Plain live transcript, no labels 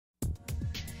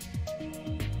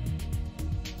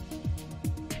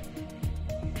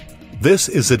This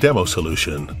is a demo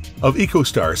solution of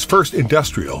Ecostar's first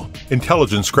industrial,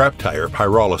 intelligent scrap tire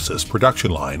pyrolysis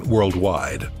production line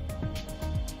worldwide.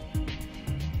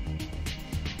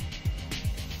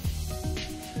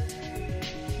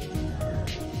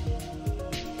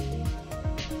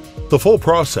 The full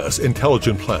process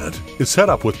intelligent plant is set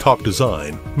up with top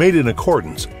design made in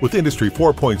accordance with Industry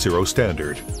 4.0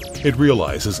 standard. It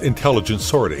realizes intelligent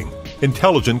sorting,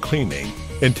 intelligent cleaning,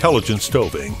 intelligent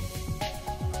stoving,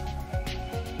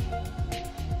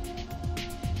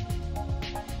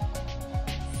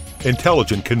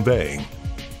 intelligent conveying,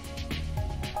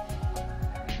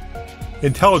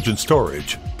 intelligent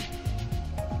storage,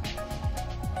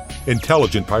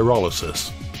 intelligent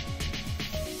pyrolysis,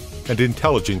 and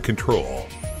intelligent control.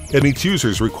 It meets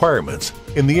users' requirements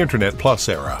in the Internet Plus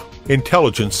era.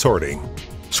 Intelligent sorting.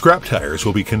 Scrap tires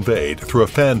will be conveyed through a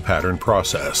fan pattern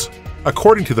process.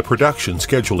 According to the production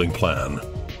scheduling plan,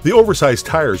 the oversized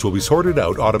tires will be sorted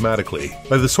out automatically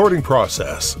by the sorting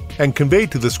process and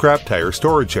conveyed to the scrap tire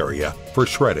storage area for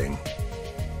shredding.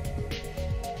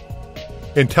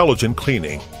 Intelligent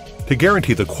cleaning. To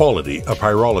guarantee the quality of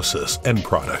pyrolysis end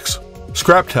products,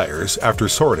 scrap tires, after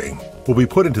sorting, will be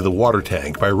put into the water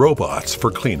tank by robots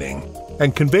for cleaning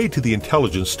and conveyed to the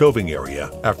intelligent stoving area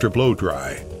after blow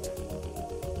dry.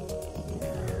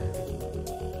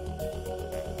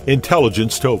 Intelligent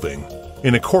stoving.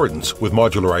 In accordance with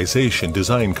modularization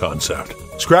design concept,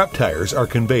 scrap tires are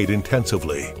conveyed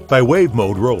intensively by wave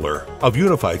mode roller of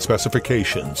unified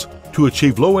specifications to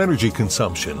achieve low energy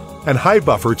consumption and high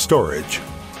buffered storage.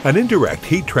 An indirect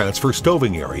heat transfer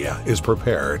stoving area is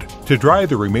prepared to dry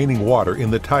the remaining water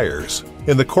in the tires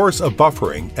in the course of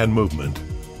buffering and movement.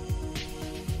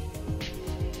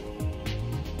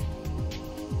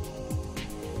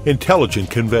 Intelligent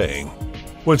conveying.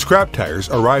 When scrap tires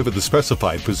arrive at the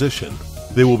specified position,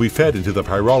 they will be fed into the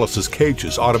pyrolysis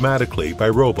cages automatically by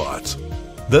robots.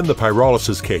 Then the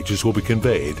pyrolysis cages will be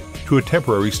conveyed to a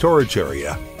temporary storage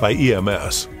area by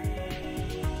EMS.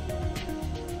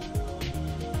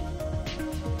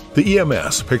 The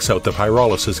EMS picks out the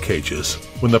pyrolysis cages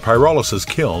when the pyrolysis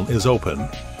kiln is open.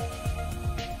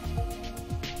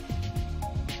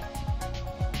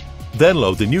 Then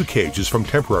load the new cages from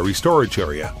temporary storage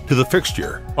area to the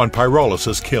fixture on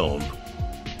pyrolysis kiln.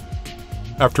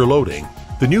 After loading,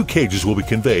 the new cages will be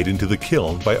conveyed into the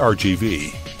kiln by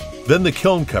RGV. Then the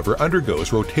kiln cover undergoes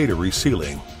rotator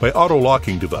resealing by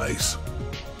auto-locking device.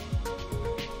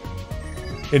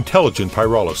 Intelligent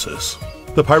pyrolysis.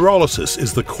 The pyrolysis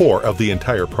is the core of the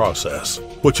entire process,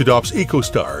 which adopts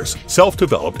Ecostar's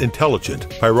self-developed intelligent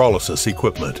pyrolysis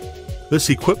equipment.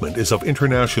 This equipment is of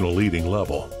international leading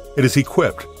level. It is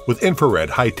equipped with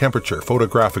infrared high-temperature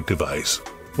photographic device,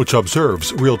 which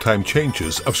observes real-time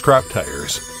changes of scrap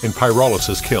tires in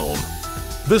pyrolysis kiln.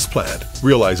 This plant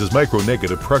realizes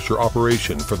micro-negative pressure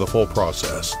operation for the full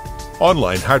process.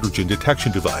 Online hydrogen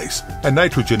detection device and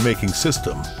nitrogen making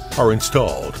system are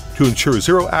installed to ensure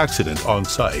zero accident on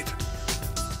site.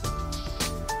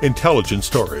 Intelligent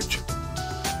storage.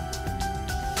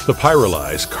 The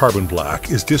pyrolyzed carbon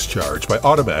black is discharged by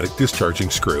automatic discharging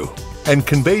screw and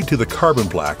conveyed to the carbon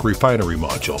black refinery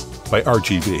module by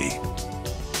RGV.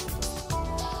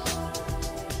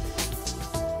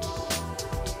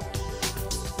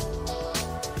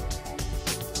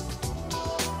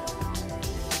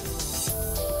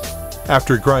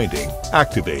 After grinding,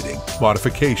 activating,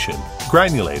 modification,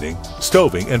 granulating,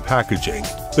 stoving, and packaging,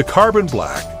 the carbon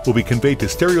black will be conveyed to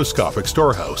stereoscopic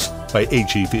storehouse by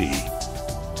AGV.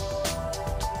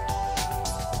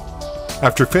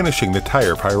 After finishing the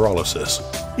tire pyrolysis,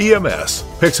 EMS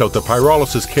picks out the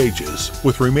pyrolysis cages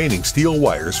with remaining steel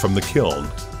wires from the kiln,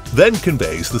 then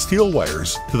conveys the steel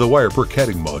wires to the wire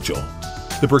briquetting module.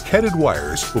 The briquetted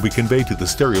wires will be conveyed to the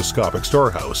stereoscopic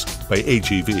storehouse by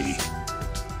AGV.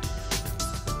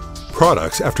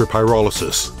 Products after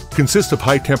pyrolysis consist of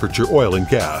high-temperature oil and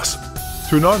gas.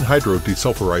 Through non-hydro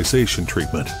desulfurization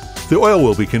treatment, the oil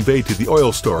will be conveyed to the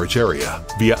oil storage area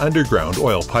via underground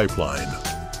oil pipeline.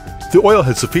 The oil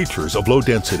has the features of low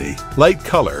density, light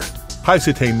color, high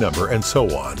cetane number, and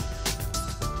so on.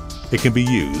 It can be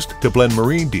used to blend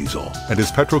marine diesel and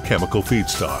as petrochemical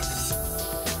feedstock.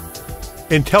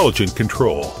 Intelligent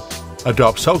control.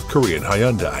 Adopt South Korean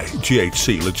Hyundai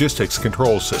GHC logistics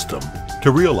control system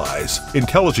to realize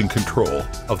intelligent control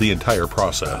of the entire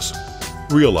process.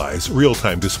 Realize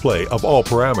real-time display of all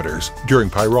parameters during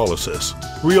pyrolysis.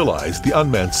 Realize the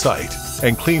unmanned site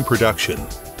and clean production.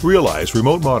 Realize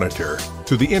remote monitor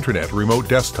through the Internet remote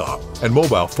desktop and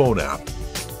mobile phone app.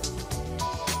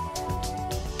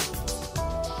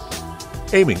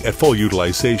 Aiming at full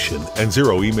utilization and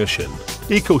zero emission,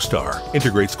 Ecostar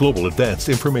integrates global advanced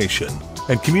information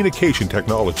and communication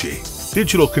technology,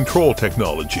 digital control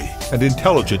technology, and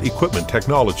intelligent equipment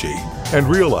technology, and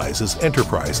realizes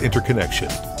enterprise interconnection,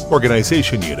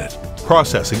 organization unit,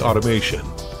 processing automation,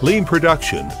 lean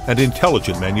production, and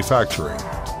intelligent manufacturing.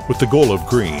 With the goal of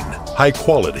green, high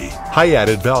quality, high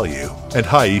added value, and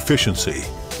high efficiency,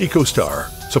 Ecostar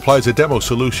supplies a demo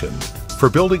solution for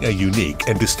building a unique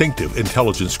and distinctive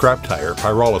intelligent scrap tire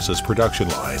pyrolysis production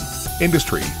line,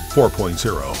 Industry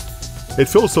 4.0. It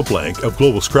fills the blank of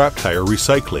global scrap tire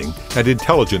recycling and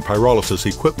intelligent pyrolysis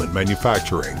equipment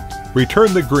manufacturing.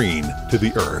 Return the green to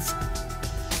the earth.